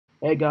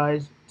Hey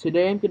guys,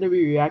 today I'm gonna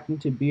be reacting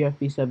to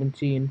BFB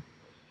 17,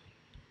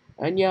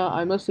 and yeah,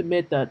 I must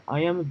admit that I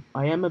am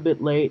a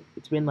bit late.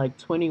 It's been like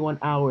 21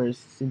 hours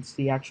since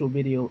the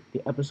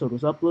episode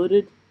was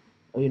uploaded.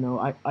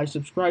 I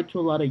subscribe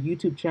to a lot of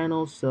YouTube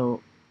channels,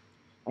 so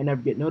I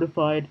never get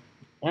notified,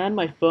 and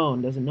my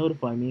phone doesn't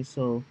notify me.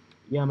 So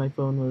yeah, my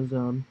phone was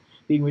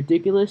being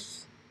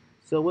ridiculous.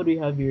 So what do we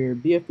have here?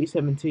 BFB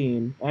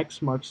 17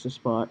 X marks the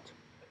spot.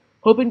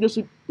 Hoping this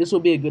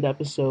will be a good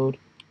episode.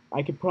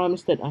 I can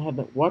promise that I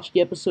haven't watched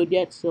the episode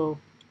yet, so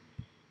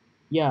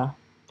yeah,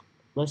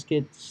 let's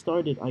get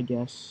started, I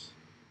guess.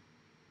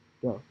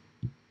 Go.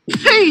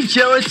 Hey,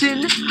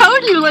 Gelatin! How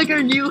do you like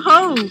our new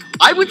home?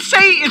 I would say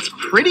it's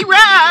pretty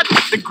rad!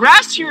 The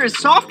grass here is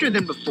softer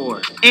than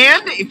before.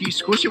 And if you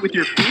squish it with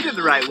your feet in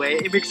the right way,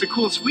 it makes a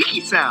cool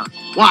squeaky sound.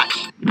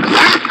 Watch!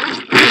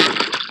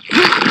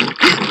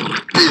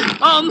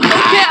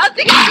 Okay, I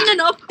think I've had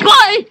enough.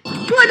 Bye!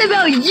 What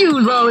about you,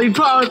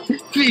 Lollipop?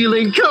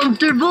 Feeling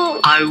comfortable?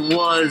 I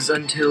was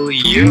until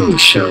you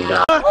showed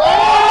up.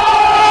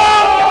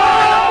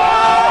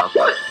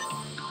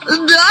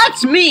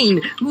 That's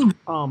mean!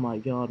 Oh my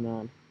god,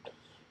 man.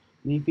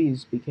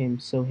 Leafy's became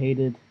so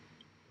hated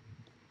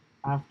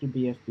after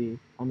BFB.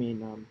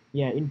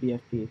 Yeah, in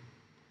BFB.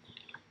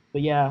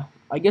 But yeah,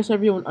 I guess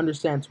everyone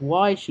understands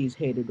why she's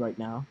hated right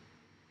now.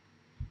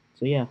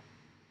 So yeah.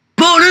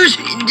 Voters,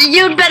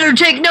 you'd better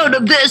take note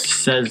of this!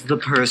 Says the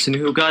person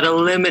who got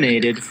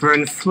eliminated for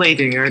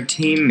inflating our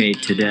teammate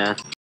to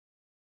death.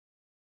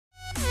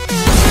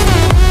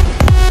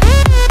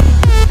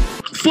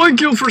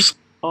 Thank you for...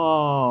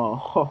 Oh,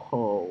 ho,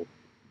 ho.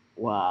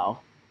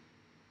 Wow.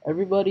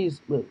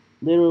 Everybody's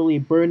literally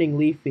burning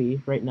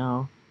Leafy right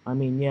now.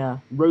 Yeah,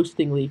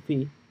 roasting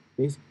Leafy.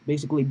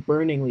 Basically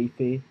burning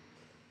Leafy.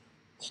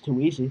 It's too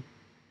easy.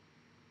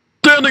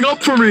 Standing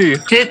up for me!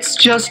 It's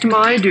just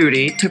my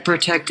duty to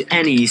protect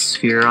any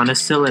sphere on a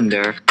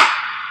cylinder.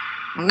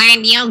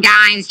 Then you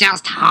guys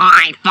just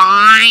high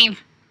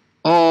five?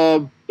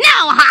 No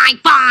high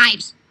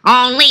fives!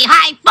 Only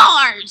high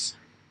fours!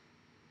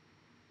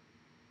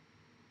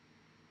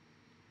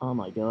 Oh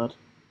my god.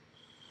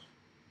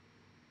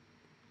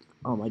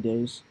 Oh my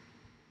days.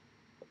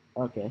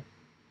 Okay.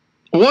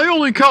 Well, I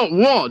only count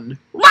one.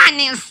 One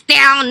is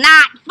still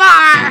not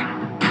four!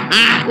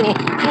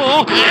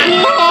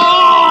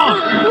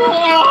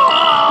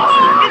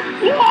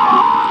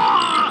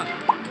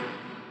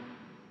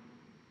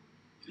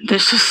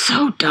 This is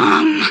so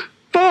dumb.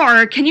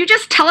 Four, can you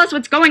just tell us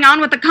what's going on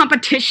with the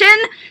competition?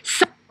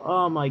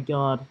 Oh my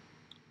god.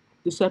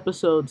 This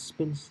episode's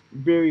been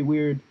very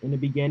weird in the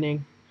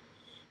beginning.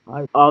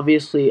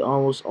 Obviously,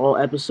 almost all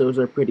episodes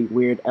are pretty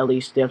weird. At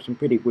least they have some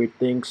pretty weird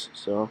things,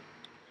 so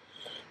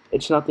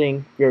it's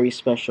nothing very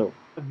special.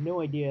 I have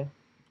no idea.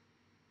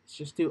 It's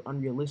just too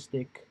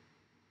unrealistic.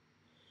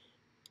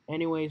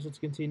 Anyways, let's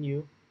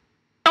continue.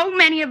 So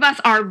many of us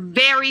are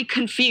very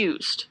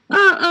confused.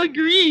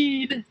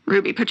 Agreed.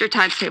 Ruby, put your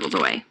times tables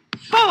away.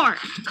 4,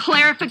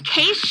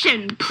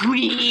 clarification,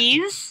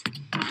 please.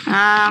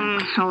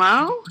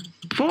 Hello?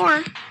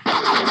 4.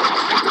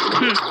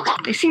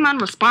 They seem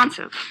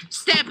unresponsive.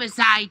 Step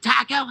aside,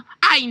 Taco.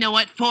 I know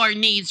what four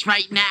needs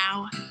right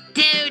now.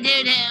 Do.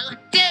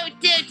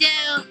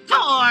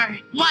 Four,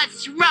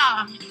 what's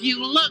wrong?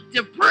 You look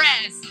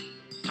depressed.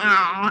 Oh,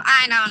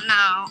 I don't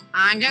know.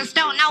 I just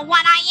don't know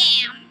what I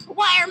am.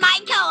 Where my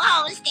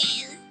co-host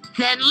is.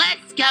 Then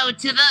let's go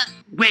to the...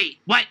 Wait,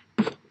 what?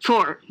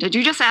 4, did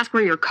you just ask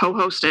where your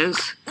co-host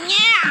is?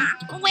 Yeah,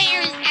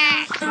 where's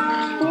X?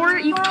 4,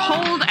 you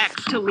told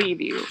X to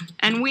leave you,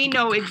 and we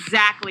know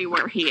exactly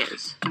where he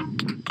is.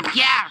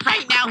 Yeah,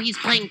 right now he's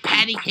playing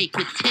patty cake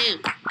with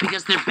 2,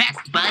 because they're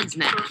best buds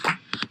now.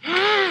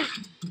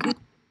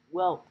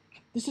 Well,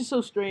 this is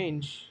so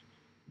strange,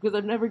 because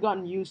I've never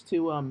gotten used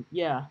to,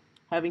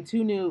 having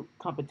 2 new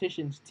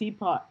competitions,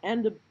 Teapot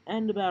and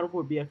the Battle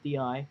for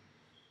BFDI.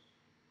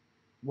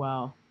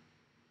 Wow.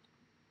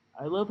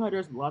 I love how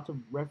there's lots of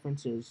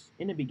references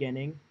in the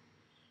beginning,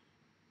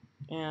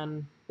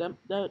 and that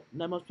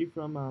must be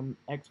from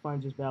X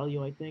Finds His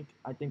Value. I think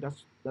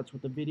that's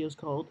what the video's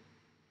called.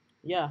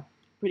 Yeah,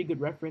 pretty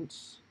good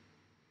reference.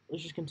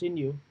 Let's just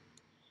continue.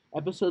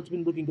 Episode's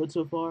been looking good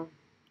so far.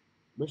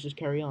 Let's just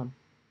carry on.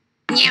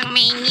 You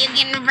mean you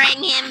can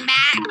bring him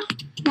back?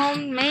 Well,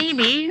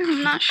 maybe.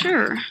 I'm not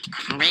sure.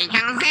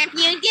 Because if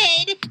you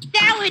did,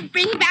 that would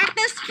bring back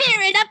the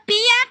spirit of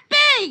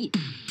BFB!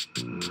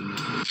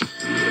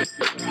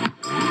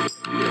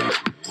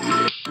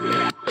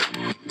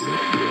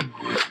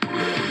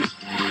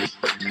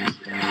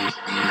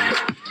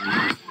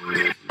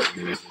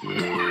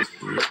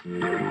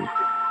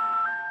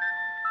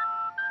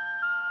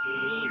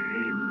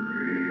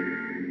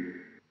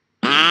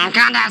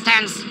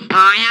 Contestants,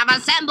 I have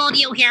assembled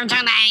you here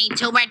today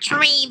to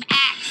retrieve X.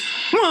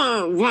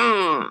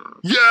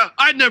 Yeah,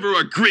 I never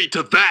agreed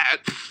to that.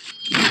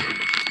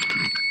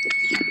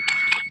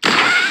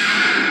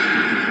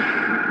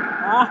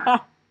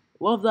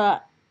 Love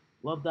that.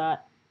 Love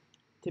that.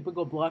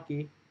 Typical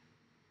Blocky.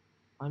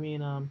 He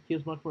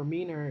was much more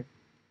meaner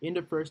in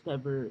the first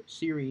ever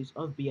series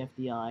of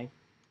BFDI. I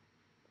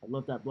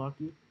love that,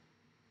 Blocky.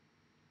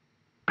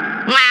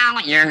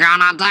 Well, you're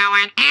gonna do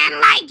it and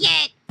like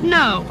it.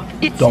 No,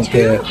 it's Don't too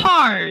care.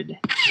 hard.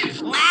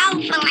 Well,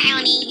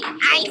 Baloney,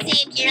 I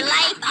saved your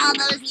life all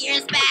those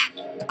years back.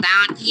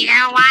 Don't you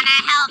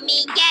wanna help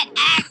me get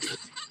X?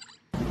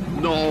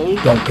 No.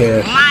 Don't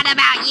care. What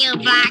about you,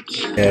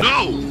 Blocky?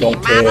 No.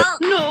 Don't care.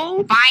 Bubble?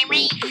 No.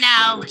 Fiery?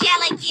 No.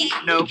 Jellyfish?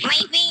 Nope.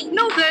 Leafy?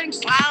 No thanks.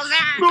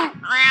 Closer? No.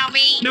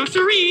 Ruby? No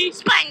siree.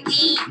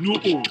 Spongy?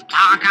 No.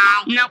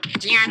 Taco? Nope.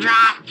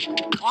 Teardrop?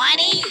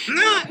 Woody?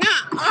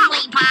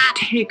 Lollipop?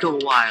 Take a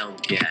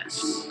wild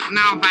guess.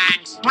 No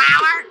thanks.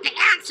 Flower? The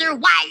answer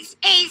was,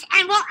 is,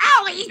 and will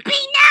always be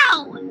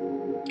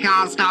no.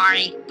 Cool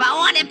story. But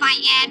what if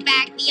I add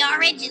back the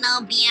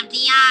original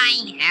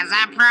BFDI as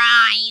a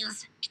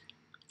prize?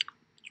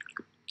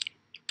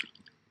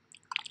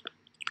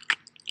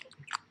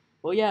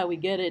 Well, yeah, we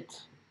get it.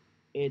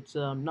 It's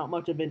not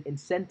much of an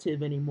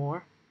incentive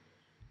anymore.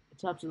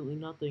 It's absolutely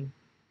nothing.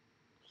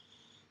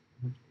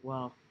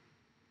 Wow.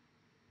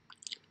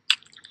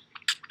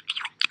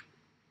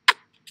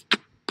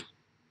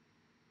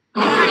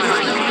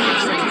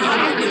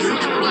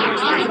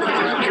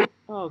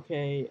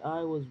 Okay,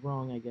 I was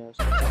wrong, I guess.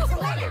 What's the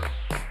letter?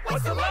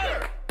 What's the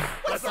letter?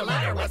 What's the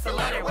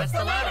letter? What's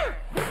the letter?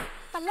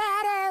 The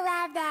letter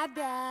of the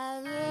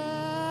day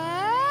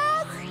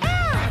is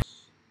F.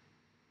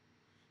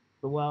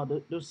 But wow,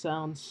 those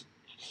sounds,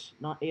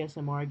 not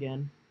ASMR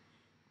again.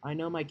 I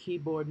know my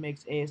keyboard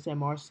makes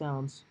ASMR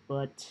sounds,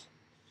 but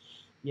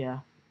yeah,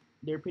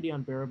 they're pretty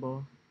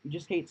unbearable. You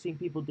just hate seeing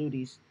people do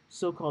these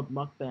so-called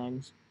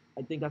mukbangs.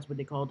 I think that's what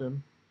they call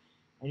them.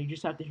 And you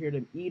just have to hear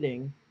them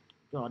eating.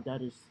 God,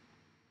 it's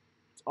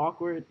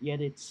awkward,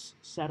 yet it's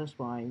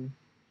satisfying.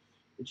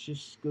 It's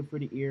just good for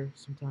the ear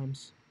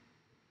sometimes.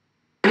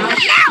 Now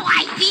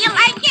I feel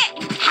like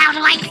it. How do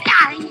I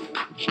start?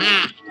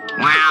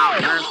 Wow,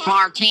 there's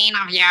 14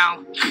 of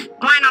you.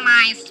 Why don't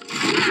I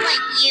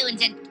split you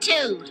into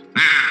two?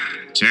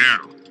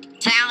 Two.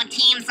 Two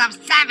teams of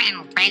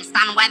 7, based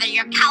on whether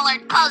you're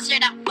colored closer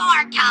to 4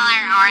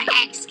 color or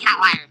X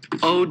color.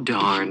 Oh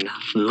darn.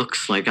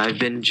 Looks like I've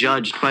been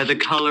judged by the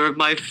color of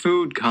my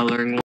food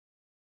coloring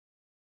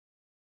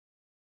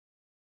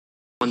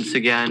once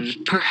again.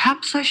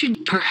 Perhaps I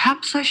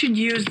should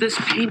use this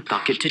paint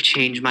bucket to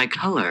change my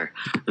color.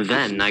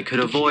 Then I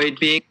could avoid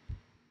being...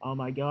 Oh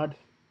my god,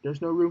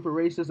 there's no room for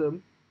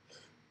racism.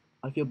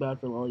 I feel bad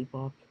for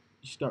Lollipop.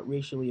 She just got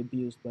racially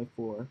abused by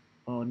 4.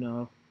 Oh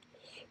no.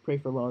 Pray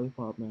for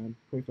Lollipop, man.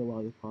 Pray for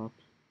Lollipop.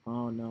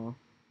 Oh no.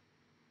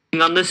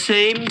 on the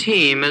same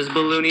team as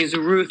Balloony's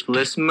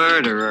ruthless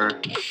murderer.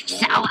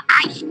 So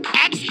I'm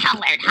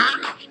X-colored,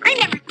 huh? I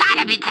never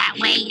thought of it that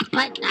way,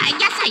 but I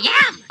guess I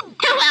am.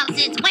 Who else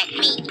is with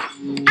me?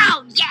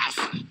 Oh, yes,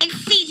 it's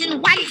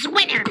Season 1's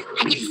winner.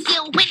 I can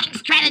steal winning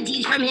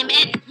strategies from him,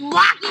 and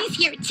Blocky's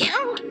here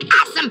too?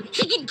 Awesome,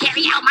 he can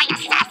carry out my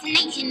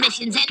assassination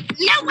missions, and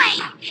no way,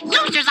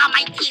 Loser's on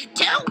my team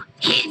too.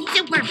 His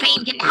super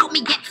fame can help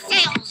me get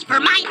sales for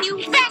my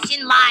new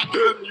fashion line.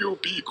 Can you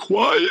be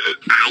quiet?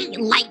 I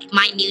like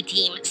my new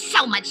team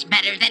so much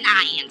better than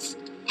Ian's.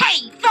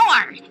 Hey,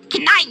 Thor,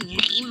 can I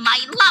name my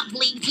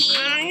lovely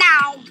team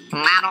now?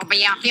 That'll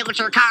be a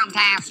future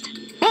contest.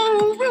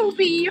 Oh,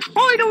 Ruby,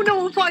 I don't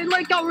know if I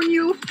like our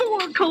new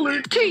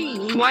 4-color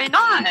team. Why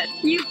not?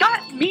 You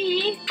got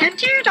me, and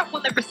Teardrop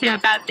will never say a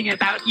bad thing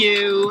about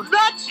you.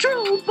 That's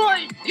true,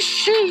 but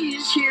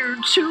she's here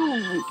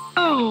too.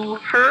 Oh,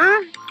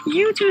 her?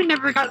 You two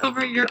never got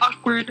over your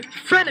awkward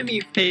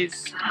frenemy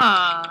phase,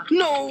 huh?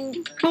 No.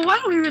 But why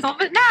don't we resolve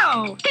it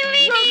now?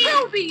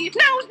 Ruby,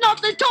 now's not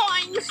the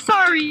time.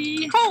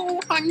 Sorry. Oh,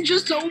 I'm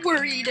just so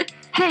worried.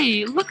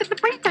 Hey, look at the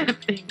bright side of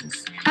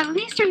things. At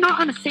least you're not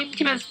on the same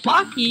team as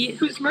Blocky,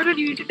 who's murdered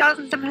you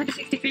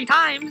 2,763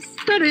 times.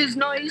 That is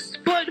nice,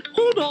 but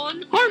hold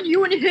on. Aren't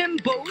you and him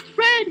both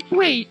red?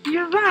 Wait,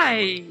 you're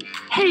right.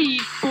 Hey,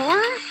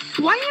 Thor,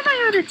 why am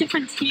I on a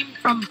different team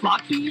from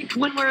Blocky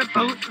when we're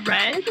both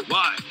red?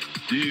 Why?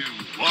 Do you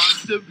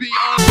want to be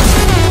on the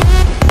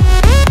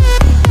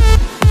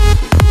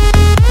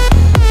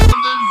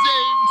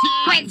same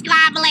team? Quit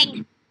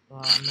squabbling.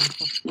 No.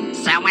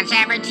 So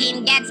whichever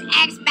team gets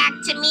X back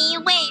to me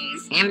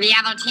wins, and the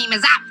other team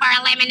is up for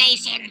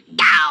elimination.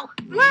 Go!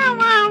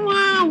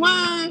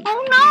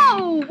 Oh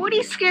no!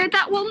 Woody's scared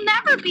that we'll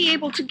never be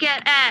able to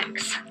get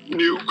X.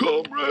 New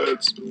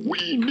comrades,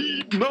 we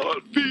need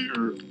not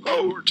fear.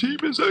 Our team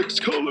is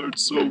X-colored,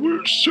 so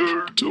we're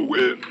sure to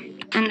win.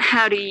 And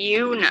how do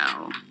you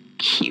know,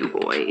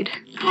 cuboid?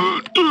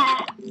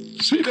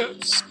 See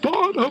that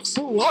spot of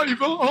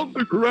saliva on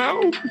the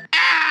ground?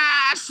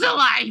 Ah,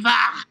 saliva!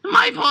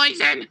 My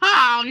poison!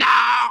 Oh no!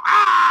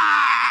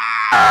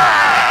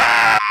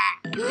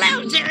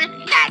 Loser!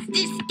 That's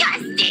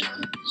disgusting!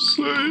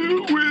 Say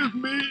it with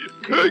me.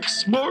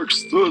 X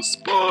marks the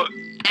spot.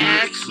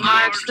 X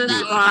marks the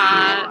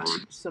spot.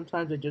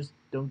 Sometimes I just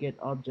don't get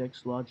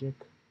objects logic.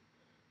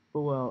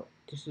 But well,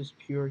 this is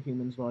pure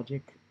humans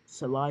logic.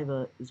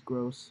 Saliva is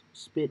gross.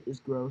 Spit is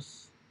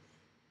gross.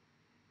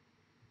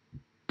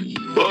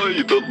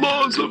 By the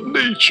laws of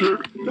nature,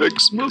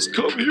 X must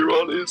come here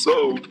on his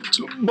own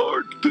to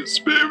mark this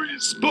very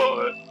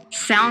spot.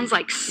 Sounds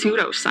like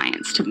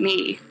pseudoscience to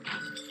me.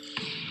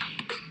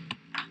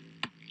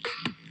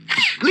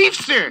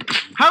 Leafster,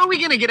 how are we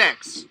gonna get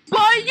X?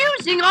 By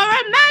using our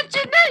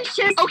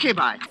imagination! Okay,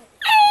 bye.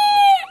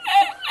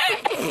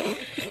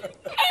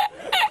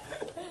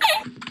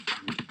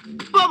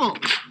 Bubble,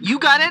 you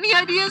got any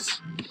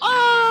ideas?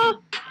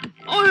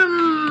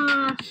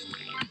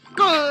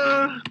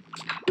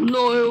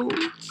 No.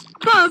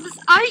 Bubs,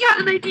 I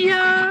got an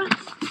idea.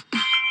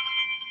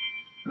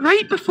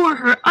 Right before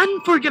her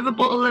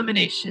unforgivable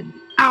elimination,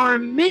 our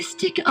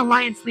Mystic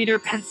Alliance leader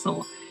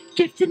Pencil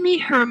gifted me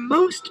her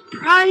most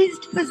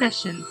prized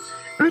possession,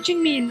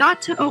 urging me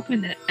not to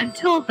open it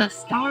until the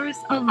stars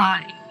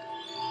align.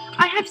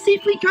 I have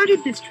safely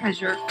guarded this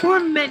treasure for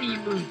many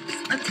moons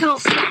until...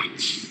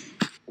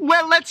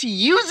 Well, let's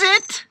use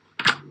it!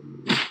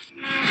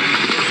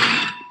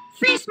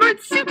 Free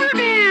Smart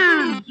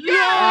Superman!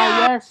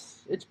 Ah,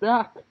 yes, it's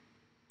back.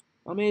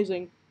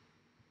 Amazing.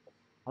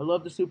 I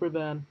love the super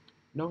van.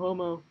 No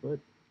homo, but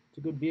it's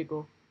a good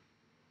vehicle.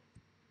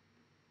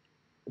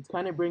 It's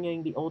kind of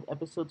bringing the old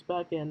episodes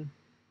back, and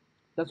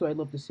that's what I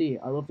love to see.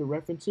 I love the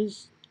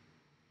references.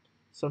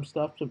 Some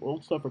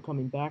old stuff are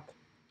coming back.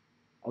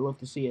 I love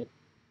to see it.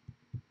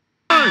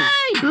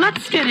 Hey,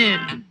 let's get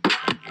in.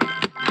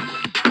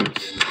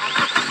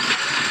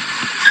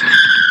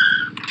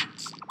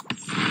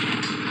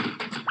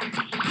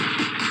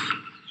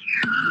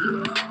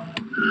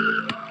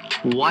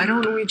 Why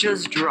don't we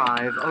just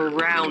drive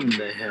around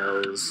the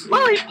hills?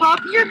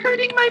 Lollipop, you're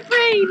hurting my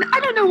brain.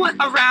 I don't know what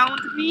around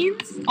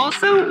means.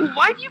 Also,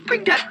 why do you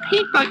bring that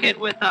paint bucket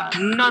with us?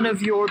 None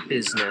of your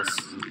business.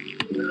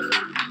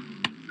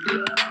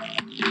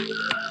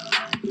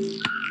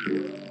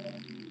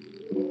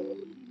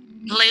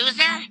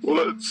 Loser?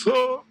 What's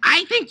up?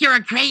 I think you're a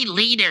great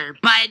leader,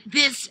 but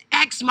this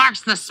X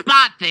marks the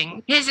spot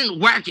thing isn't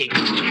working.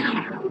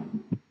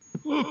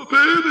 A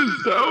fan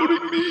is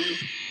doubting me?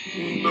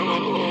 No.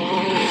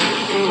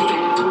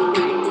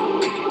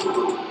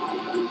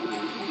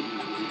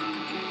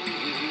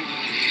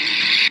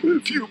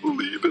 If you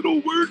believe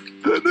it'll work,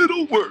 then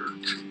it'll work.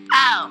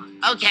 Oh,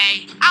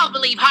 okay. I'll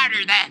believe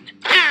harder then.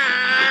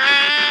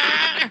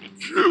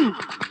 Phew.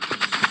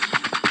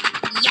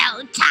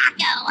 Yo,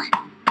 Taco.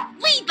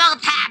 We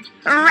both have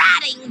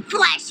rotting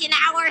flesh in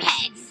our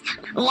heads.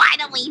 Why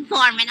don't we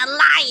form an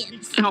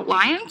alliance? An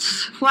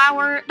alliance?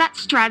 Flower, that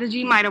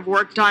strategy might have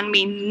worked on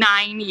me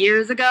 9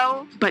 years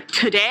ago, but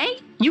today,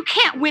 you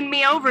can't win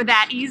me over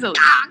that easily.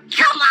 Oh,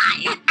 come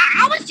on.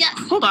 I was just...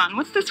 Hold on,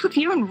 what's this with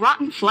you and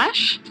rotten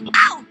flesh?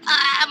 Oh,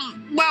 I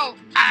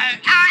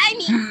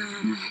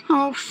mean...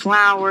 Oh,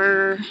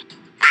 Flower.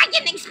 I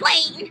can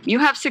explain. You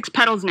have 6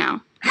 petals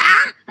now.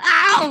 Huh?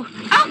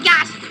 Oh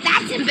gosh,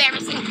 that's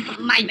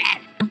embarrassing. My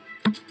bad.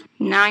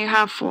 Now you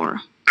have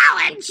 4.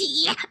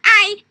 OMG,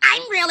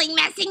 I'm really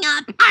messing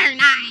up,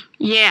 aren't I?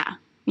 Yeah,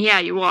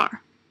 you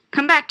are.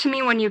 Come back to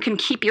me when you can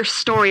keep your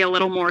story a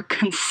little more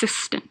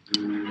consistent.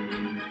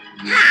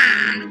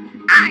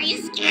 I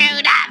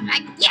screwed up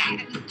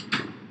again.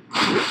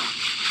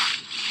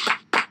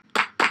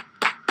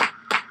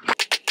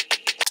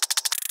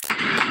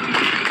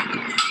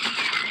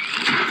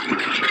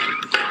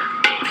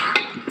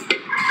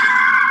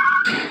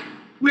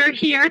 We're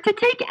here to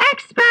take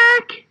X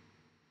back.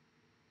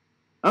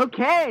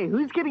 Okay,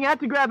 who's getting out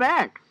to grab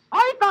X?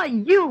 I thought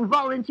you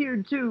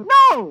volunteered to.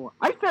 No!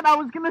 I said I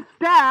was gonna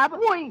stab.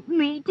 Point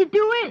me to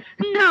do it.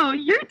 No,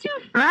 you're too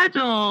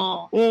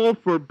fragile. Oh,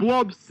 for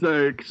blub's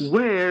sakes.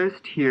 Where's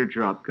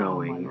Teardrop Oh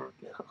my going?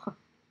 god.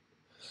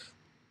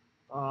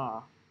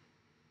 Ah.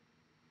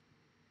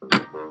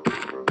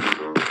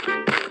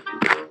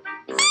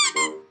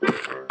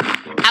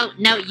 Oh,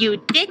 no, you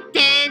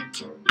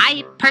didn't.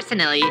 I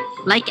personally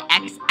like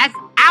X as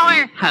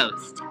our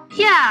host.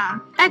 Yeah,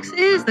 X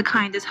is the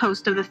kindest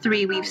host of the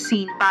 3 we've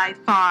seen by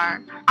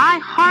far. I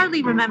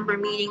hardly remember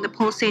meeting the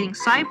pulsating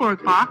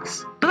cyborg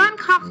box, but I'm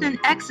confident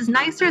X is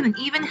nicer than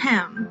even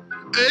him.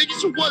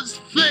 Eggs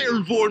was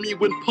there for me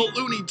when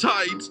Paloonie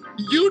times.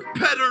 You'd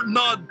better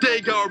not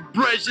take our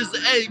precious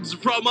eggs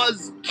from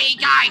us. Hey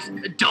guys,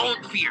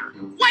 don't fear.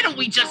 Why don't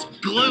we just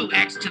glue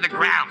X to the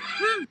ground?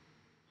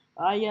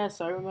 Ah,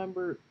 yes, I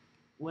remember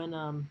when,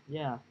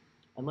 yeah.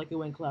 I like it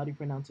when Cloudy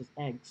pronounces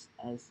eggs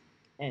as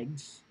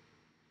eggs.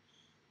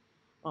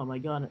 Oh my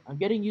god, I'm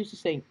getting used to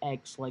saying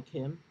X like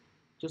him.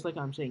 Just like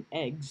I'm saying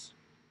eggs.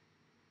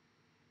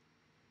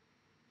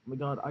 Oh my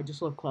god, I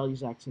just love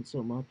Cloudy's accent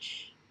so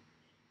much.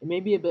 It may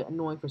be a bit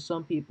annoying for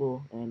some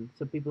people, and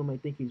some people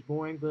might think he's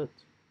boring, but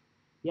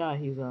yeah,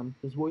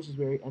 his voice is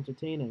very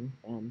entertaining,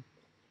 and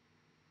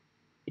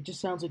it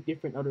just sounds like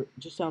different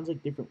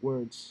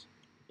words.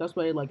 That's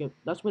what I like.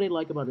 That's what I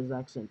like about his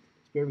accent.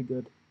 It's very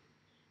good,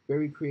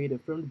 very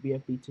creative from the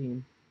BFB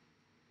team.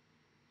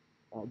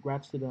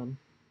 Grats to them.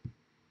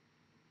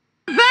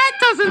 That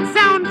doesn't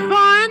sound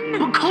fun.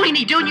 Well,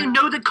 Coiny, don't you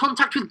know that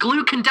contact with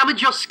glue can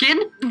damage your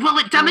skin? Well,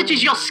 it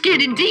damages your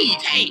skin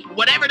indeed. Hey,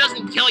 whatever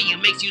doesn't kill you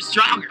makes you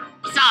stronger.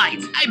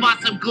 Besides, I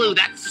bought some glue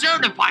that's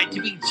certified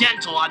to be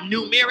gentle on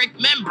numeric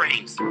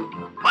membranes.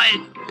 But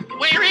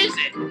where is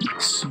it?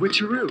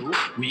 Switcheroo,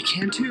 we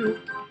can too.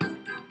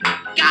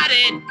 Got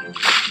it!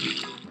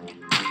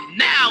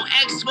 Now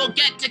X will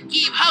get to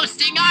keep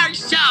hosting our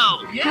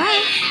show!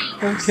 Yeah!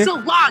 Okay. So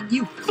long,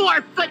 you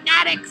 4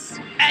 fanatics!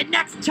 And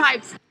next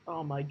time...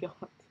 Oh my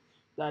god.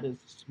 That is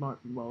smart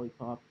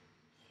lollipop.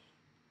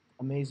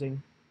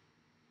 Amazing.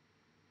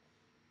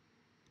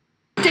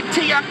 Stick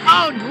to your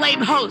own lame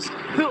host,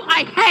 who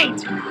I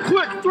hate!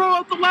 Quick, throw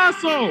out the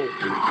lasso!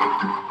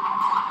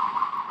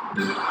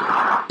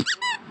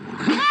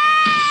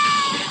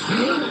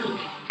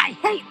 I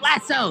hate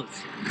lassos!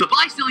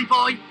 Goodbye, silly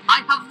boy.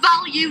 I have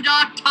valued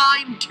our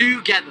time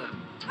together.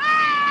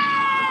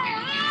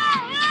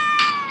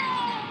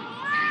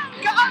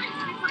 Guys,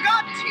 we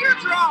forgot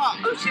teardrop!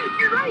 Oh shoot,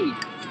 you're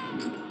right.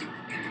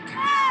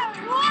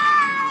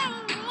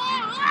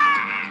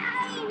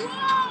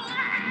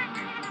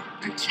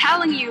 I'm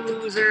telling you,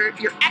 loser,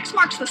 your X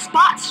marks the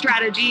spot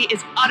strategy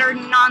is utter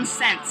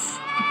nonsense.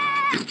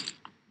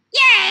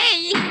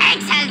 Yay!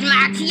 X has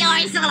marked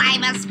your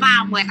saliva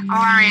spot with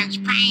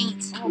orange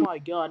paint. Oh my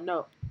god,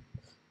 no.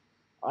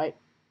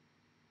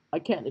 I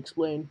can't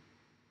explain.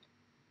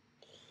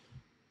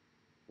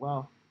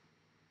 Wow.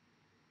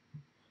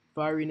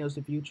 Fiery knows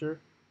the future.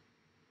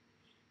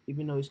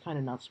 Even though he's kind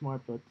of not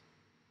smart, but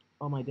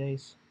oh my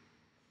days.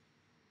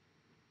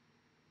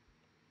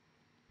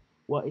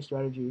 What a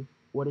strategy.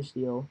 What a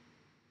steal.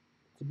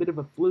 It's a bit of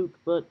a fluke,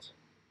 but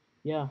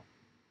yeah.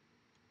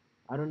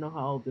 I don't know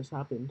how all this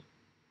happened.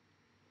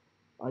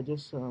 I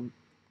just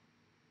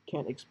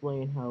can't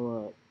explain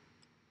how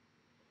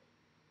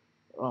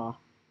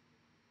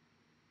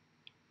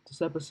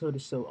this episode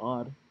is so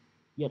odd,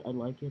 yet I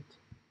like it.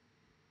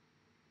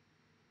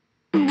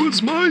 It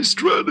was my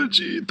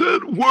strategy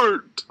that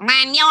worked.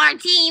 When your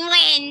team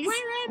wins,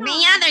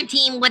 the other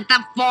team with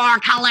the 4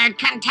 colored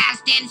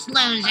contestants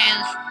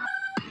loses.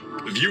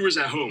 Viewers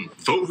at home,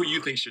 vote who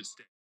you think should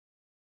stay.